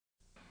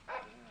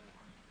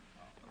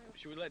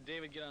Should we let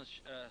David get on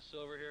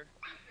Silver here?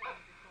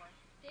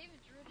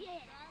 David's really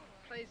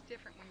Plays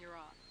different when you're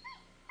off.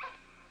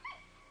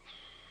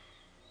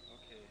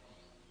 Okay.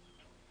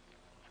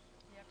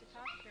 You have to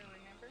talk to her,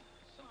 remember?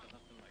 Something up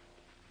in my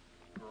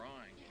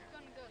groin He's here.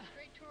 gonna go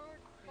straight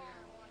toward the bar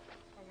and watch it.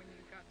 Or when you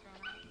got thrown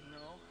out.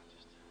 No,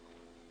 just...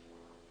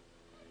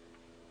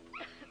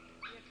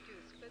 You have to do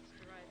the splits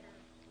to ride her.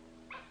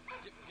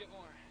 Get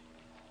more.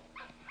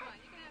 Come on,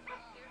 you can have her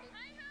steer.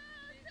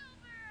 Hi-ho,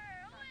 Silver!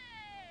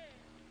 Away!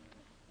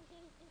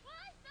 Well,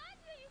 I thought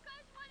that you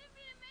guys wanted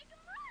me to make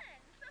him run,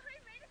 so I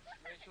made him run.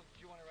 Rachel, do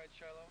you want to ride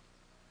Shiloh?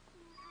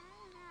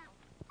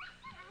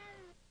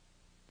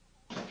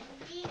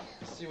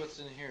 Let's see what's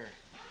in here.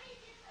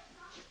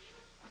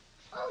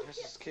 Oh, This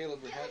is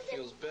Caleb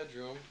Hatfields'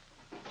 bedroom.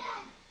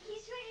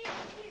 He's right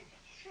here.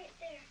 He's right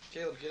there.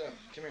 Caleb, get up.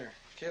 Come here.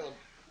 Caleb,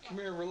 come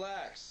here.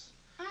 Relax.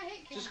 I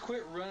hate Just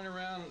quit running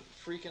around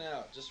freaking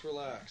out. Just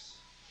relax.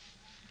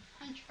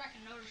 hunchback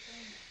and Notre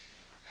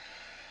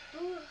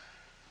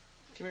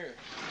Come here.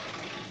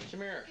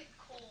 Come here. Get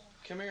cold.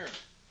 Come here.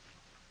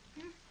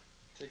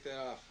 Take that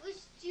off.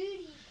 What's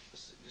Judy?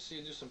 Let's see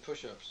you do some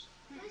push-ups.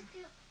 Let's do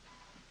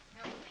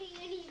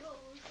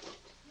pantyhose.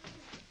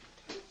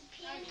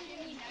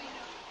 Pantyhose.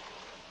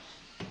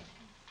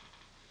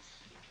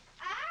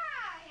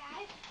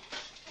 Ah!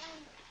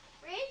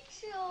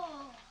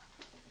 Rachel!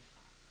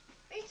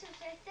 Rachel's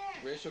right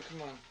there. Rachel,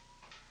 come on.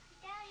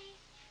 Daddy.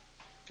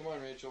 Come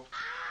on, Rachel. Ah!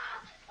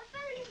 I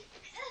found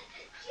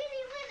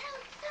Judy went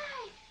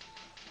outside.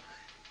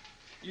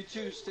 You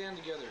two stand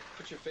together.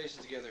 Put your faces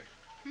together.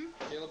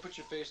 Caleb, put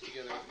your face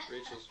together,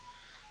 Rachel's.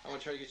 I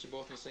want to try to get you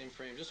both in the same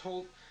frame. Just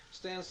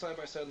stand side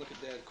by side and look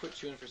at Dad. Quit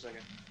chewing for a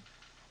second.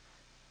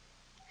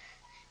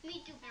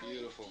 We do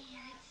Beautiful.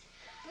 dance.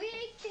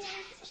 Break dance.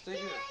 Stay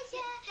here.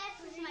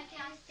 That was my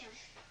costume.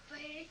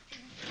 Break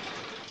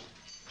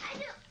dance. I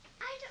don't.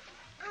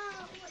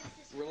 What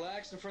is this?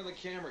 Relax in front of the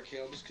camera,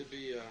 Caleb. This could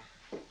be,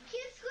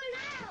 Kids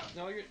going out.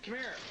 No, come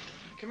here.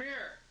 Come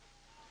here.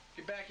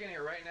 Get back in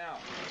here right now.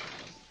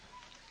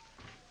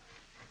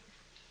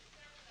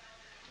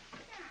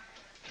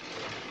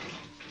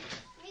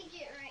 Let me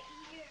get right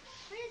here.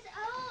 Where's?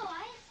 Oh,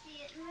 I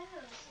see it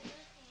moves.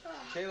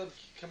 Caleb,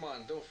 come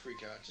on. Don't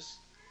freak out. Just,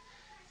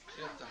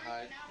 you have to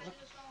hide. Look,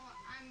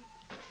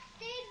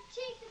 Dad,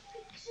 take a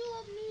picture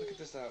of me. look at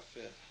this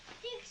outfit.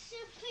 Take a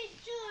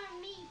picture of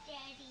me,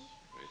 Daddy.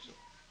 Rachel,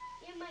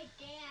 You're my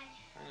dad.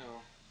 I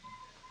know.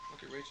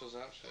 Look at Rachel's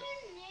outfit.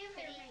 You're never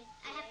my dad.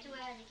 I have to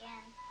wear it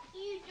again.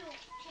 You don't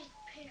take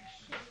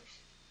pictures.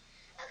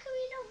 How come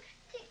you don't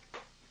take...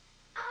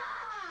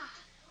 Ah!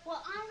 Well,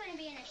 I'm going to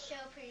be in a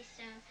show pretty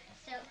soon,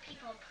 so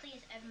people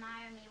please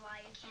admire me while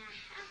you can.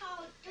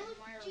 Oh, don't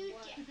do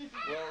that.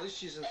 Well, at least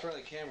she's in front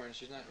of the camera and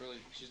she's not really,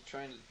 she's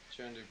trying to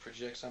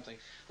project something.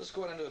 Let's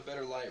go out into a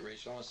better light,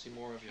 Rachel. I want to see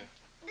more of you.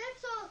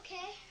 That's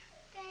okay,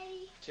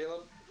 Daddy.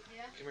 Caleb,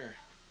 Yeah? come here.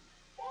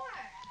 What?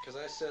 Because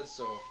I said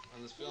so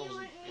on this film. You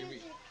want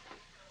music?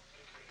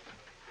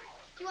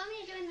 Do you want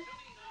me to join the...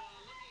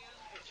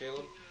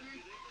 Caleb,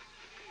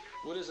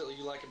 what is it that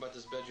you like about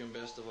this bedroom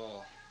best of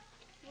all?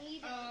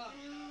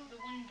 The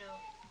window.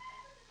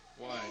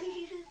 Why?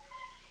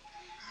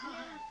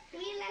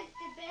 We like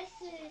the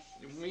bestest.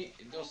 Me,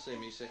 don't say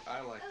me, say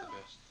I like the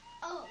best.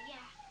 Oh,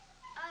 yeah.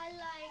 I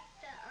like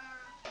the,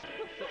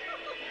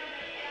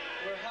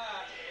 We're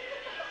hot.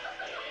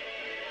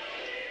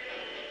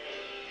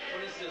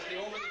 What is this, the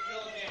Over the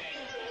Hill gang?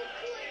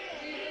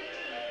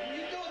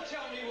 You don't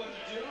tell me what to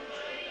do.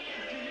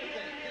 Do your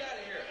thing. Get out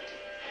of here.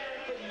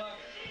 Quit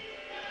mugging.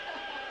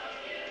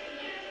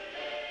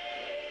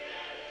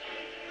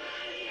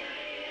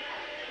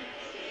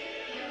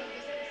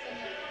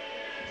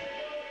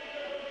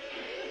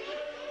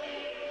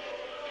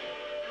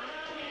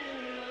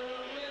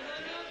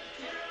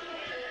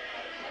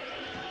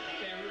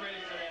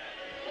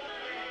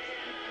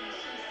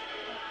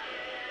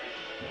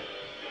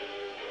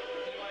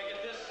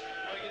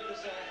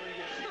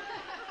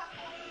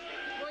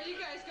 Well, you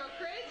guys go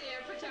crazy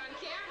and put you on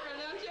camera,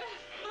 don't you?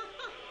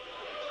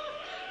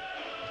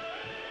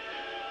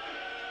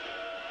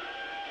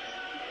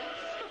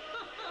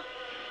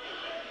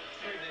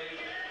 Here, Dave.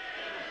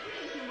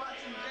 You want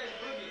some guys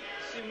boogie?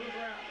 See, move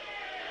around.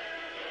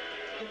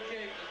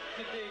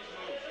 Get Dave's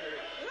moves here.